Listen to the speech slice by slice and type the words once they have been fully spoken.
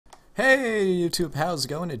Hey YouTube, how's it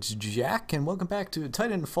going? It's Jack, and welcome back to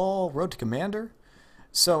TitanFall Road to Commander.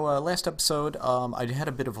 So, last episode, I had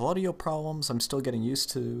a bit of audio problems. I'm still getting used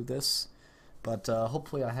to this, but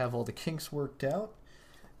hopefully I have all the kinks worked out.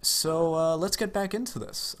 So, let's get back into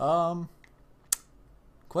this. Quite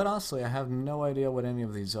honestly, I have no idea what any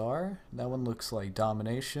of these are. That one looks like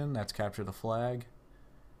domination. That's capture the flag.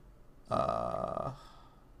 I'm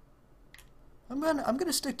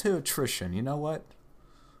gonna stick to attrition. You know what?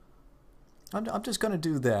 I'm just gonna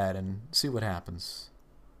do that and see what happens.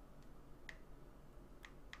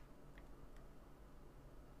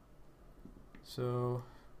 So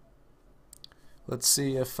let's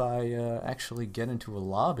see if I actually get into a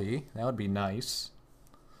lobby. That would be nice.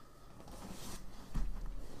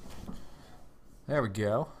 There we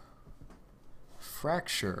go.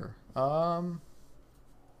 Fracture. Did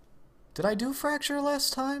I do fracture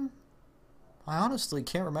last time? I honestly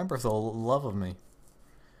can't remember for the love of me.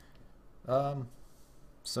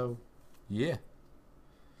 So, yeah.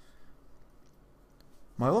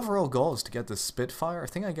 My overall goal is to get the Spitfire. I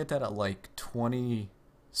think I get that at like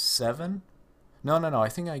 27? No, I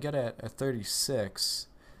think I get it at 36.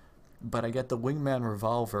 But I get the Wingman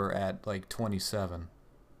Revolver at like 27.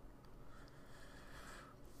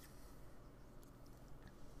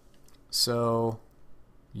 So,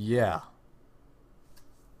 yeah.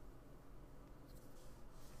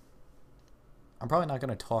 I'm probably not going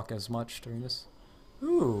to talk as much during this.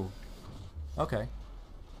 Ooh. Okay.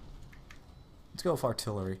 Let's go with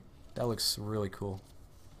artillery. That looks really cool.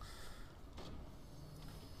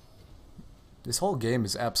 This whole game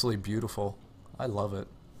is absolutely beautiful. I love it.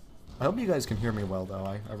 I hope you guys can hear me well, though.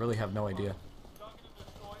 I really have no idea.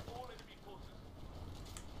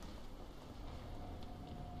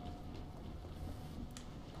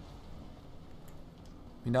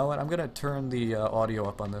 You know what? I'm going to turn the audio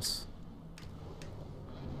up on this.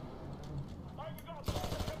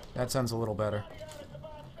 That sounds a little better.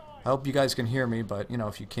 I hope you guys can hear me, but, you know,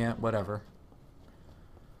 if you can't, whatever.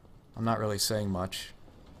 I'm not really saying much.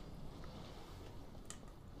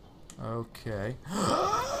 Okay.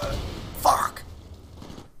 Fuck!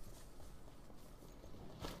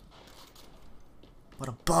 What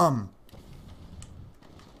a bum!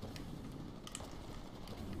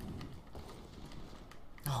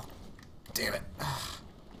 Oh, damn it.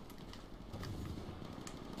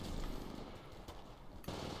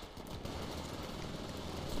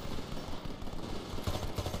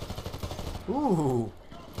 Ooh.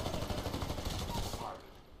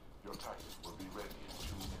 Your Titan will be ready in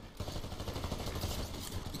 2 minutes.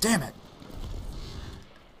 Damn it.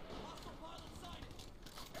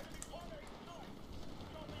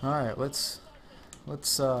 Alright, let's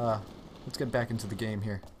get back into the game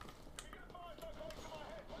here.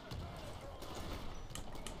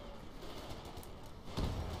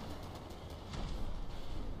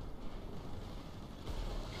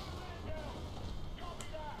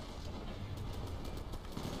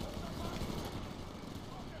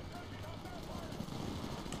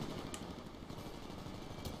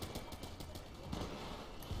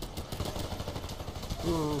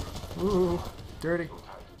 Ooh, dirty.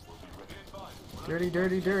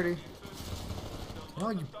 Dirty. Oh,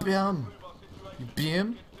 you bim. You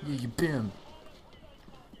bim? Yeah, you bim.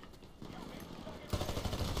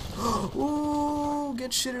 Ooh, get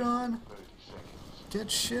shitted on. Get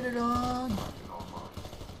shitted on.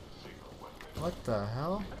 What the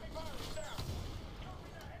hell?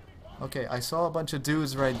 Okay, I saw a bunch of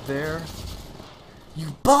dudes right there.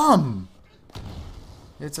 You bum!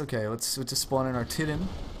 It's okay, let's just spawn in our Titan.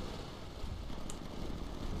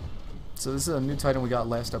 So this is a new Titan we got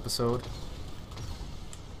last episode.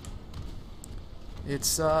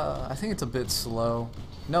 It's, I think it's a bit slow.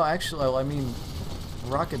 No, actually, I mean,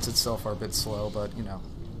 rockets itself are a bit slow, but, you know.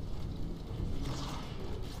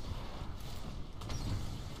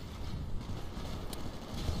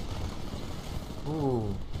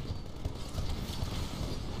 Ooh.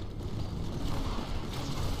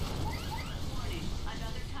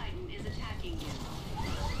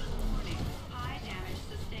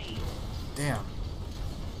 Damn.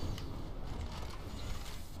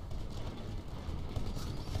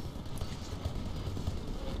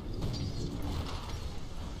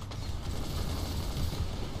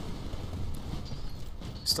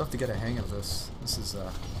 Still have to get a hang of this. This is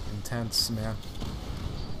intense, man.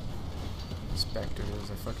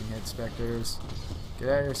 Specters. I fucking hate specters. Get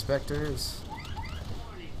out of here, specters.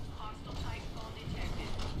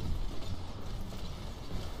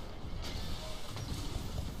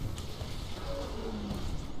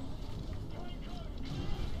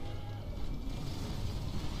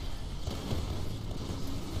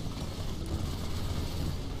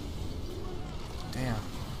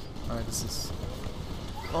 Alright, this is...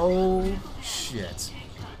 Oh, shit.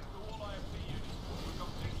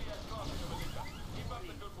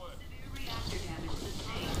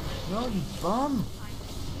 No, you bum!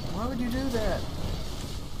 Why would you do that?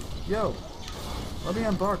 Yo, let me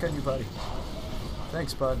embark on you, buddy.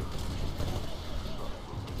 Thanks, bud.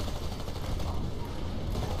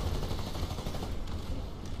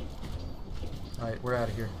 Alright, we're out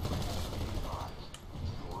of here.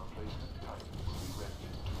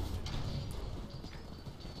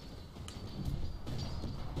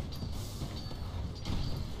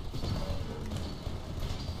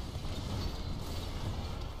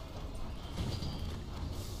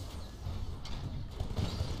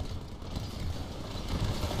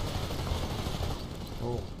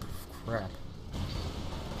 Oh, crap.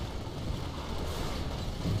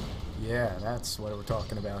 Yeah, that's what we're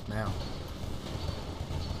talking about now.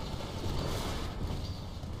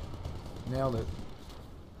 Nailed it.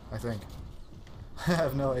 I think. I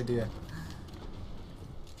have no idea.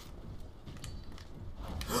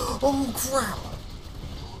 Oh, crap!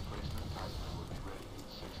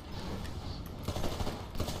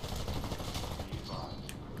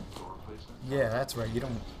 Yeah, that's right. You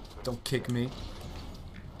don't kick me.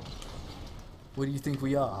 What do you think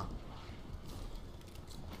we are?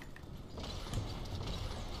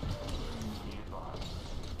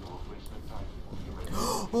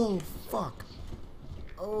 Oh, fuck.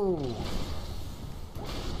 Oh.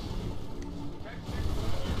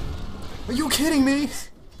 Are you kidding me?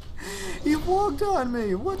 He walked on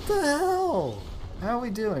me. What the hell? How are we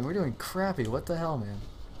doing? We're doing crappy. What the hell, man?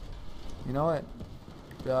 You know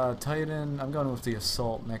what? Titan, I'm going with the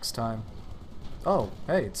assault next time. Oh,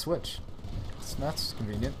 hey, it's switch. That's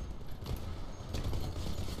convenient.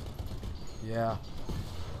 Yeah.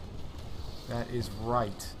 That is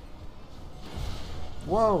right.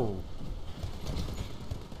 Whoa!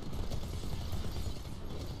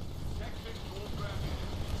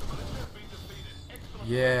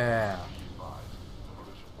 Yeah.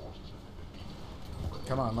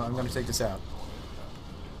 Come on, I'm gonna take this out.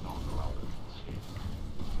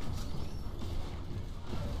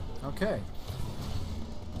 Okay.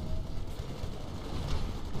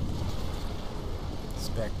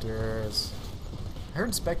 Spectres. I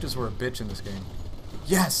heard spectres were a bitch in this game.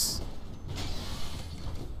 Yes!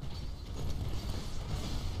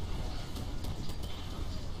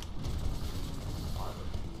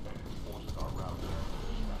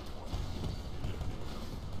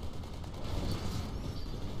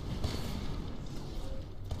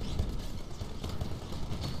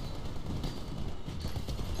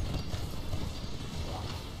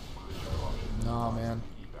 Nah, man.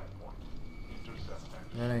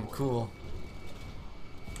 That ain't cool.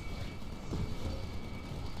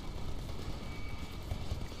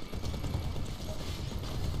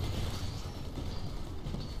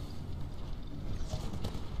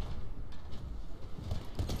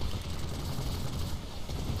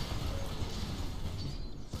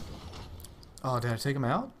 Oh, did I take him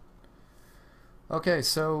out? Okay,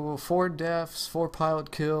 so 4 deaths, 4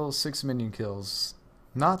 pilot kills, 6 minion kills.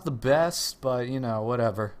 Not the best, but you know,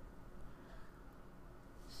 whatever.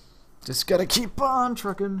 Just gotta keep on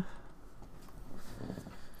trucking.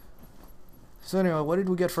 So anyway, what did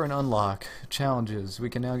we get for an unlock? Challenges. We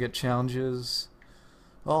can now get challenges.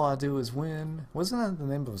 All I do is win. Wasn't that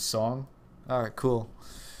the name of a song? Alright, cool.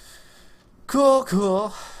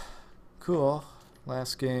 Cool.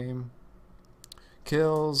 Last game.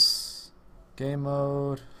 Kills. Game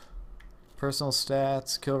mode. Personal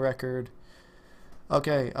stats. Kill record.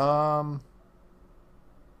 Okay,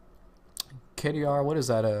 KDR, what is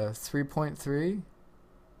that, a 3.3?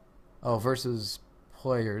 Oh, versus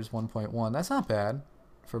players, 1.1. That's not bad.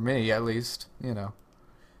 For me, at least, you know.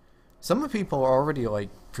 Some of the people are already, like,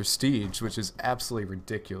 prestige, which is absolutely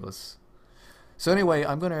ridiculous. So anyway,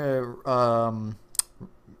 I'm going to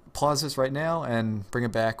pause this right now and bring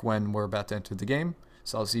it back when we're about to enter the game.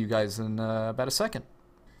 So I'll see you guys in about a second.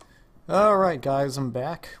 Alright guys, I'm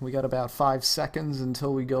back. We got about 5 seconds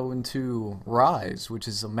until we go into Rise, which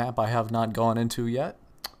is a map I have not gone into yet.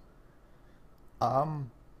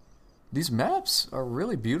 These maps are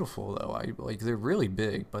really beautiful though. They're really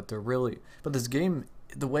big, but this game,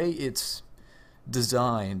 the way it's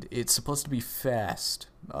designed, it's supposed to be fast,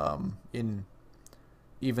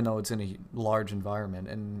 even though it's in a large environment,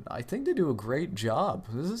 and I think they do a great job.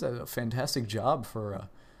 This is a fantastic job for a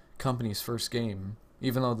company's first game,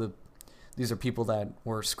 even though these are people that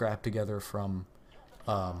were scrapped together from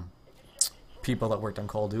people that worked on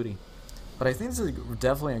Call of Duty. But I think this is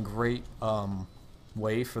definitely a great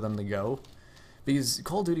way for them to go, because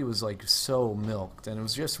Call of Duty was like so milked, and it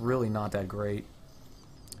was just really not that great.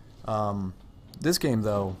 This game,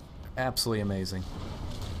 though, absolutely amazing.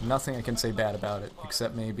 Nothing I can say bad about it,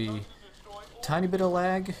 except maybe tiny bit of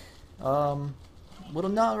lag. Well,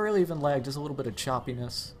 not really even lag, just a little bit of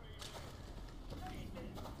choppiness.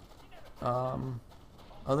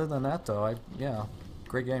 Other than that, though, yeah,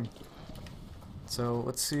 great game. So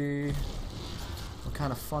let's see what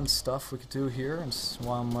kind of fun stuff we could do here, and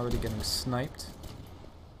while I'm already getting sniped.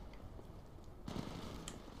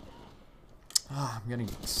 Ah, I'm getting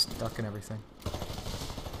stuck in everything.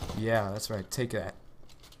 Yeah, that's right. Take that.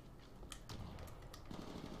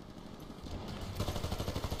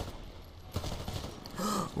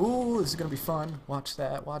 Ooh, this is gonna be fun. Watch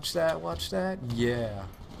that, watch that, watch that. Yeah.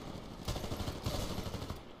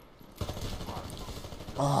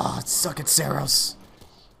 Oh, suck it, Saros.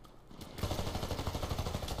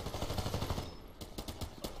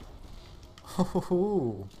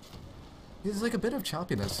 Oh, there's like a bit of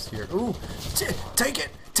choppiness here. Ooh, take it,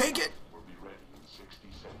 take it. Will be ready in 60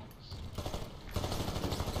 seconds.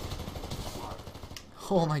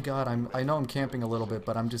 Oh my god, I know I'm camping a little bit,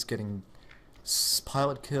 but I'm just getting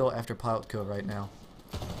pilot kill after pilot kill right now.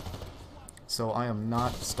 So I am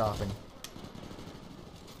not stopping.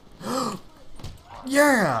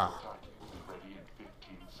 Yeah!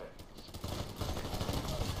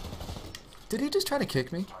 Did he just try to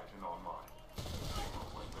kick me?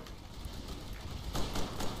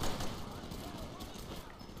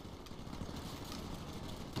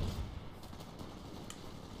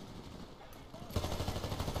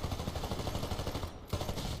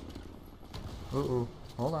 Uh-oh.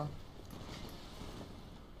 Hold on.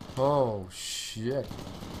 Oh, shit.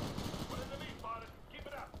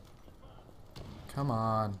 Come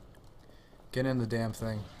on. Get in the damn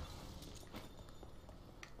thing.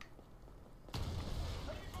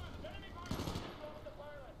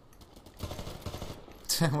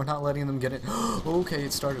 We're not letting them get in. Okay,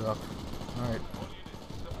 it started up. Alright.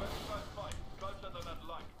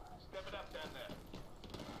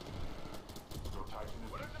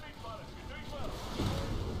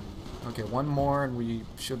 Okay, one more and we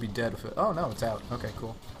should be dead if it... Oh, no, it's out. Okay,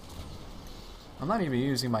 cool. I'm not even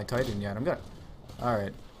using my Titan yet. I'm gonna...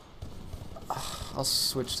 Alright. I'll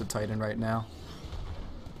switch to Titan right now.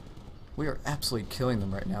 We are absolutely killing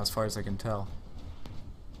them right now as far as I can tell.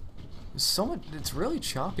 There's so much... It's really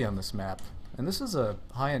choppy on this map. And this is a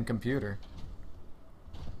high-end computer.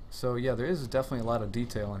 So yeah, there is definitely a lot of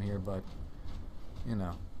detail in here, but... You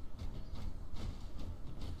know.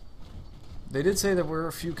 They did say there were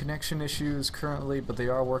a few connection issues currently, but they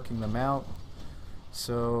are working them out.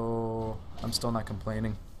 So... I'm still not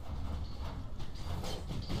complaining.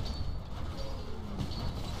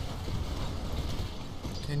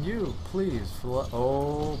 Can you please fly?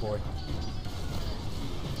 Oh boy.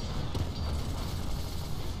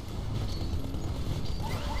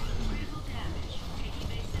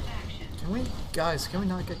 Can we, guys, can we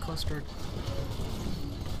not get clustered?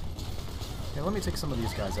 Yeah, let me take some of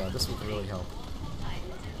these guys out. This would really help.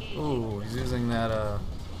 Ooh, he's using that,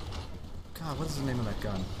 God, what is the name of that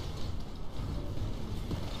gun?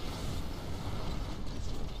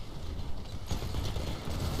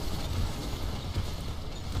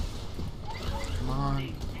 Come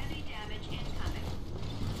on.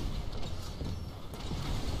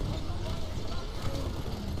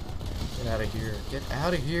 Get out of here. Get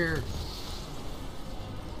out of here.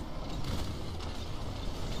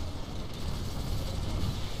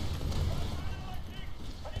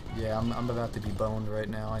 Yeah, I'm about to be boned right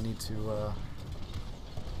now. I need to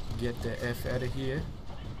get the F out of here.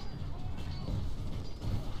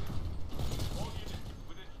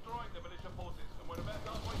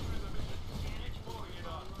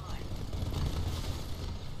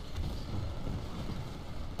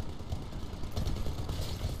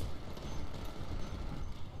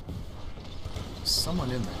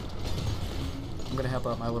 Someone in there. I'm gonna help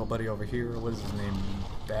out my little buddy over here. What is his name?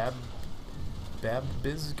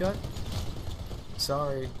 Bizgut?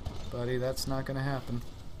 Sorry, buddy, that's not gonna happen.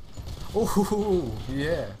 Oh,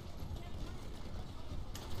 yeah.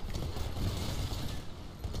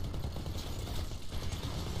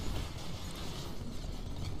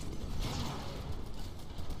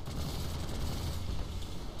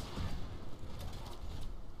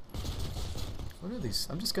 What are these?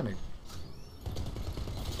 I'm just gonna...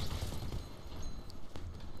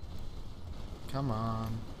 Come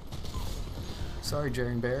on. Sorry,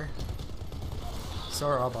 Jerry Bear.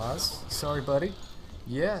 Sorry, Abaz. Sorry, buddy.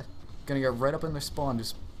 Yeah, gonna get right up in their spawn.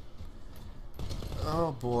 Just...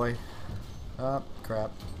 Oh, boy. Oh,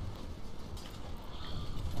 crap.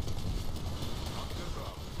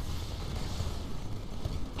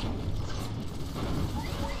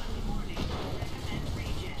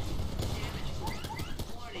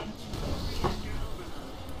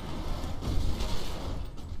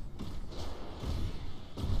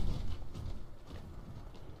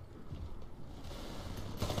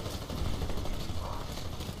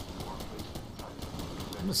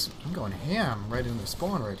 I'm going ham right in the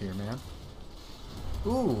spawn right here, man.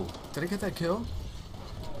 Ooh, did I get that kill?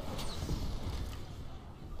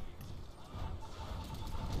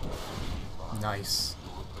 Nice.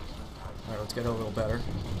 Alright, let's get a little better.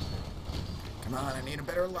 Come on, I need a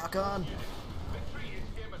better lock on.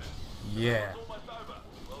 Yeah.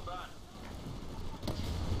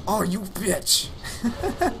 Oh, you bitch!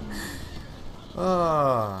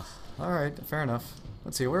 Alright, fair enough.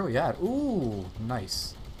 Let's see, where are we at? Ooh,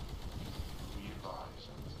 nice.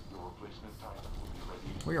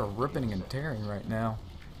 We are ripping and tearing right now.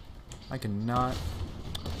 I cannot...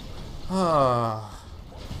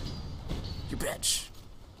 You bitch!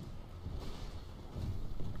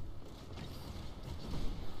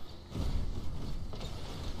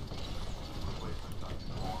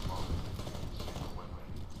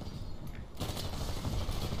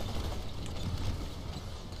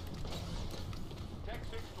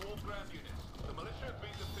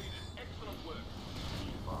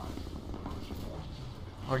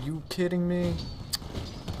 Are you kidding me?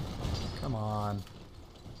 Come on.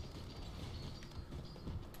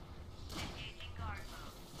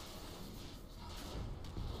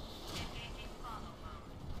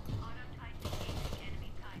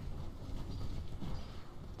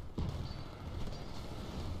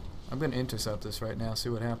 I'm gonna intercept this right now, see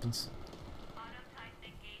what happens.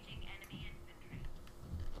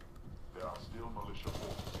 There are still militia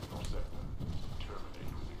forces in your sector.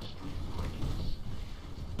 Terminate with extreme readiness.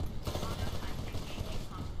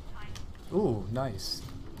 Ooh, nice.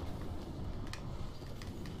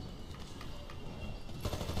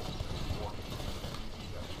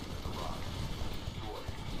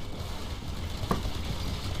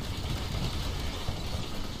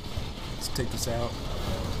 Let's take this out.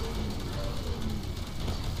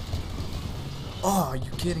 Oh, are you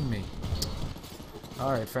kidding me?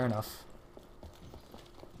 Alright, fair enough.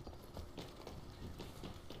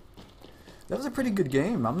 That was a pretty good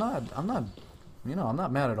game. I'm not, you know, I'm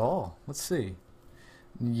not mad at all. Let's see.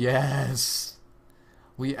 Yes!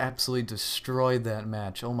 We absolutely destroyed that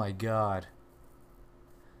match. Oh my god.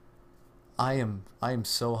 I am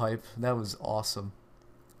so hyped. That was awesome.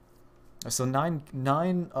 So nine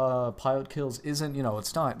pilot kills isn't, you know,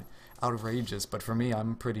 it's not outrageous, but for me,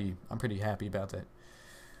 I'm pretty happy about that.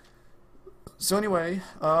 So anyway,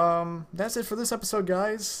 that's it for this episode,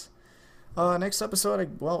 guys. Next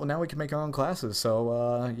episode, well, now we can make our own classes.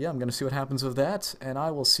 So yeah, I'm gonna see what happens with that, and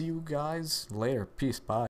I will see you guys later. Peace. Bye.